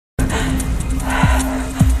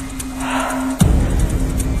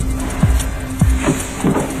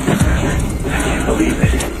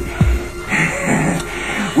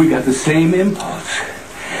We got the same impulse.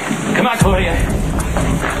 Come on, Claudia.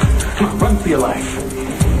 Come on, run for your life.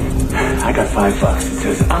 I got $5 that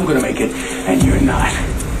says I'm gonna make it, and you're not.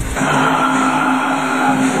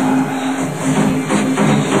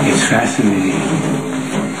 It's fascinating.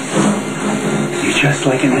 You're just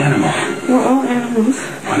like an animal. We're all animals.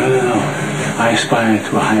 Oh, no. I aspire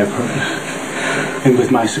to a higher purpose. And with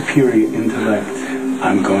my superior intellect,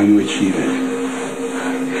 I'm going to achieve it.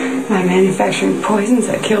 By manufacturing poisons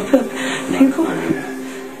that kill people?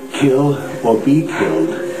 Kill or be killed.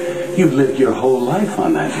 You've lived your whole life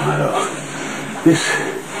on that motto. This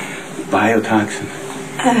biotoxin,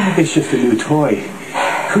 it's just a new toy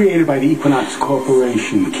created by the Equinox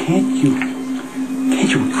Corporation. Can't you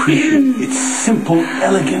appreciate its simple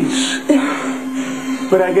elegance?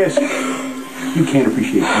 But I guess you can't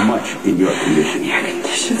appreciate much in your condition. Your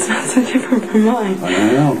condition's not so different from mine. I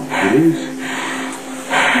know, it is.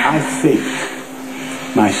 I faked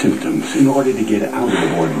my symptoms in order to get out of the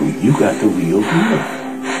boardroom. You got the real deal.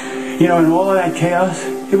 You know, in all of that chaos,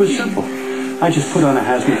 it was simple. I just put on a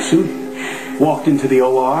hazmat suit, walked into the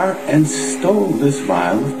OR, and stole this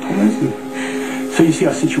vial of poison. So you see,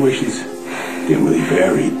 our situations, they're really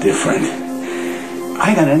very different.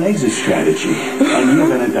 I got an exit strategy, and you're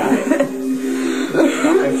gonna die.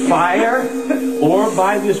 By fire or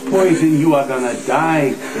by this poison, you are gonna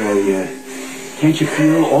die, Claudia. Can't you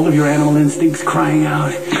feel all of your animal instincts crying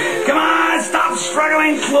out? Come on, stop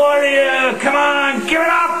struggling, Claudia! Come on, give it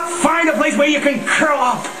up! Find a place where you can curl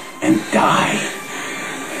up and die.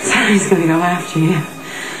 Somebody's gonna go after you.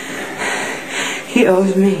 He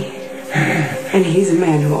owes me. And he's a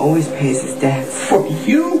man who always pays his debts. For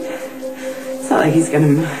you? It's not like he's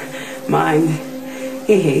gonna mind.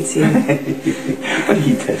 He hates you. But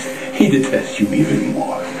he detests you even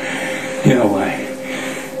more. You know why?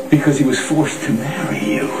 Because he was forced to marry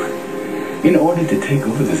you in order to take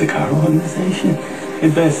over the Zakara organization.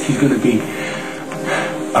 At best, he's going to be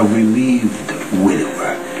a relieved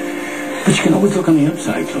widower. But you can always look on the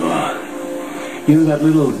upside, Claude. You know that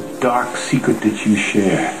little dark secret that you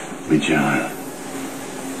share with John?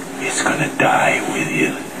 It's going to die with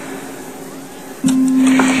you.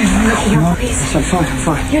 Please. I'm fine.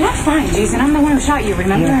 You're not fine, Jason. I'm the one who shot you,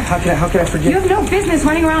 remember? Yeah, how could I forget? You have no business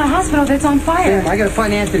running around a hospital that's on fire. Sam, I gotta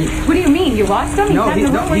find Anthony. What do you mean? You lost him? He's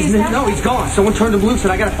gone. Someone turned him loose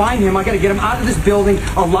and I gotta find him. I gotta get him out of this building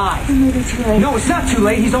alive. Maybe too late. No, it's not too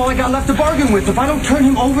late. He's all I got left to bargain with. If I don't turn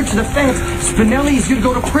him over to the feds, Spinelli is gonna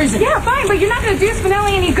go to prison. Yeah, fine, but you're not gonna do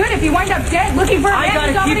Spinelli any good if you wind up dead looking for a man I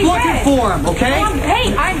who's gotta keep already looking dead. for him, okay?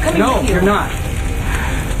 Hey, I'm coming with you. No, you're not.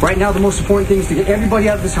 Right now, the most important thing is to get everybody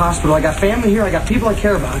out of this hospital. I got family here. I got people I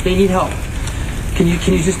care about. They need help. Can you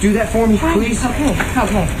just do that for me, please? Okay.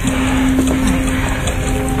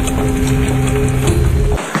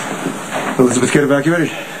 Elizabeth get evacuated?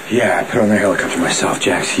 Yeah, I put her on the helicopter myself,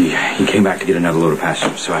 Jax. He came back to get another load of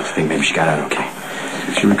passengers, so I think maybe she got out okay.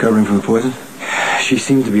 Is she recovering from the poison? She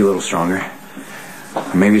seemed to be a little stronger.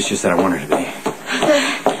 Or maybe it's just that I want her to be. The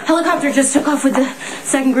helicopter just took off with the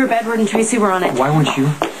second group. Edward and Tracy were on it. Why weren't you?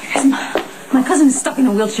 Because my cousin is stuck in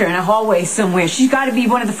a wheelchair in a hallway somewhere. She's got to be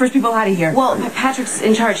one of the first people out of here. Well, Patrick's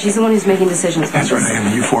in charge. He's the one who's making decisions. That's right, I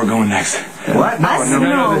am. You four going next. What?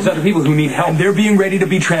 No. There's other people who need help. And they're being ready to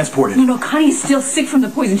be transported. No, Connie's still sick from the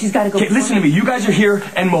poison. She's got to go. Okay, listen to me. You guys are here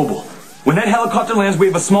and mobile. When that helicopter lands, we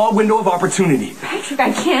have a small window of opportunity. Patrick,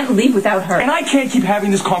 I can't leave without her. And I can't keep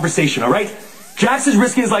having this conversation, all right? Jax is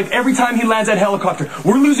risking his life every time he lands that helicopter.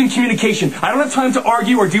 We're losing communication. I don't have time to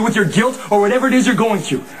argue or deal with your guilt or whatever it is you're going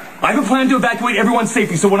through. I have a plan to evacuate everyone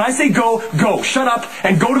safely, so when I say go, go. Shut up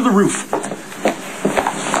and go to the roof.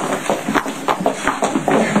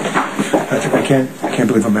 Patrick, I can't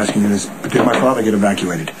believe I'm asking you this, but did my father get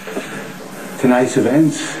evacuated? Tonight's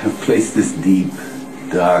events have placed this deep,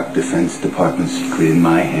 dark Defense Department secret in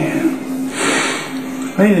my hand.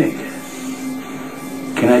 What do you think?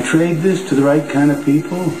 Can I trade this to the right kind of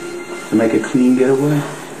people to make a clean getaway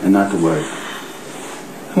and not to worry?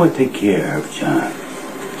 I want to take care of John.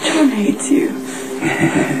 John hates you.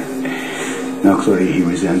 Now, Claudia, he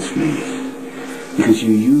resents me because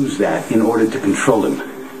you use that in order to control him.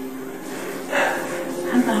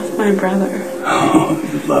 I love my brother. Oh,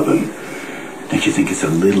 you love him. Don't you think it's a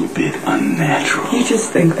little bit unnatural? You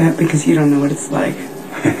just think that because you don't know what it's like.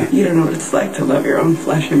 You don't know what it's like to love your own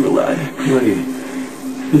flesh and blood. Claudia,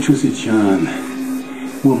 the truth is, John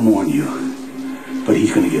will mourn you, but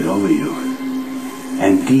he's going to get over you.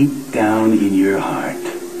 And deep down in your heart,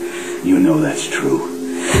 you know that's true.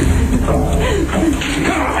 I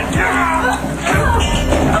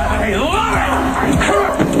love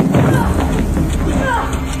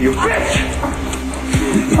it! You bitch!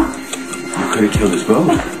 You could have kill us both.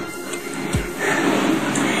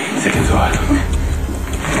 Second thought.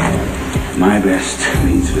 My best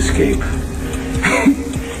means of escape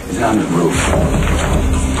is on the roof.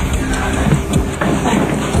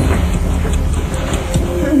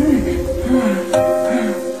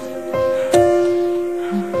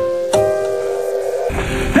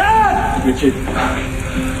 Dad! Richard.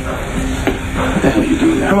 What the hell are you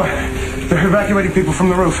doing now? Come on. They're evacuating people from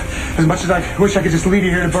the roof. As much as I wish I could just leave you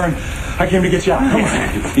here to burn, I came to get you out. Come on.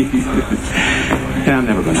 I'm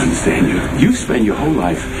never going to understand you. You spend your whole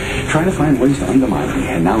life trying to find ways to undermine me,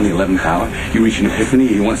 and now in the 11th hour, you reach an epiphany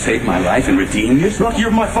and you want to save my life and redeem yourself? Look,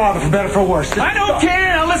 you're my father, for better or for worse. I don't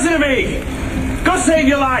care! Now listen to me! Go save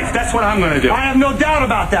your life! That's what I'm going to do. I have no doubt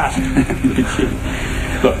about that. Richard,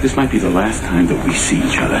 look, this might be the last time that we see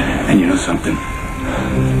each other. And you know something?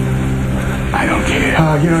 I don't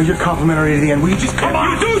care. You're complimentary to the end. Will you just come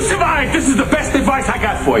on? You do survive! This is the best advice I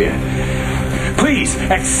got for you. Please,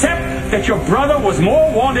 accept that your brother was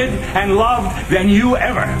more wanted and loved than you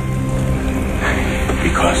ever.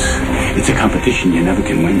 Because it's a competition you never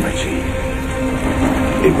can win, Richie.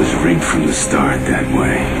 It was rigged from the start that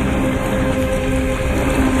way.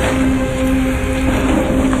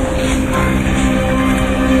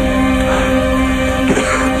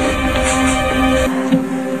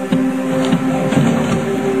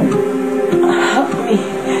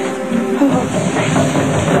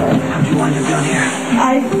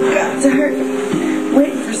 I got to hurt.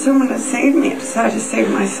 Waiting for someone to save me. I decided to save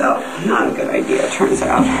myself. Not a good idea, it turns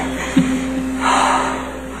out.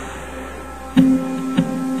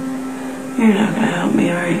 You're not gonna help me,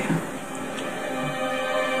 are you?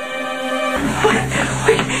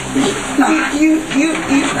 You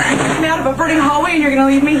come out of a burning hallway and you're gonna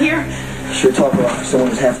leave me here? Sure talk about someone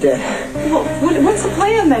who's half dead. Well, what's the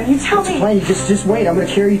plan then? You tell me. Plan, just wait. I'm gonna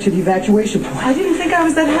carry you to the evacuation point. I didn't think I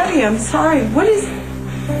was that heavy. I'm sorry. What is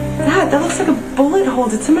that? That looks like a bullet hole.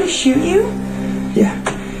 Did somebody shoot you? Yeah.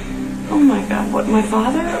 Oh my God. What, my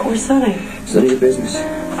father or Sonny? It's none of your business.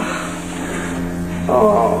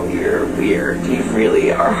 Oh, you're weird. You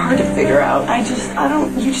really are hard to figure out.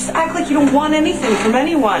 You just act like you don't want anything from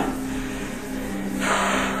anyone.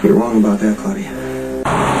 You're wrong about that, Claudia.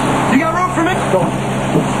 You got room for me? Go on.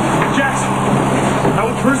 Jax, I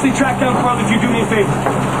will personally track down Carl if you do me a favor.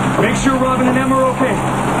 Make sure Robin and Emma are okay.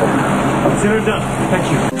 Consider it done. Thank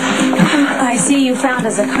you. I see you found a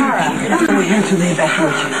Zakara. We're here to the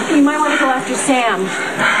evacuation. You might want to go after Sam.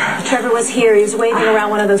 Trevor was here. He was waving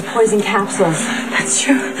around one of those poison capsules. That's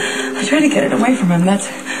true. I tried to get it away from him. That's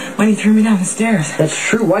when he threw me down the stairs. That's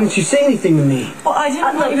true. Why didn't you say anything to me? Well, I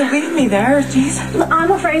didn't want you to leave me there. Jeez.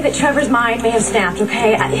 I'm afraid that Trevor's mind may have snapped,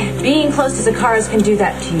 okay? Being close to Zakaras can do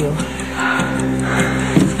that to you.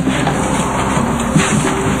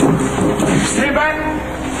 Stand back!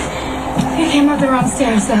 He came up the wrong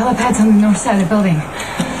stairs. The helipad's on the north side of the building.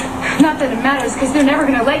 Not that it matters, because they're never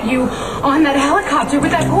going to let you on that helicopter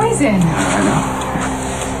with that poison. I know.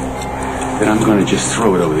 Then I'm going to just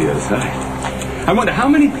throw it over the other side. I wonder how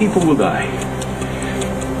many people will die.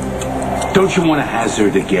 Don't you want to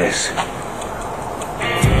hazard a guess?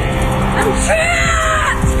 I'm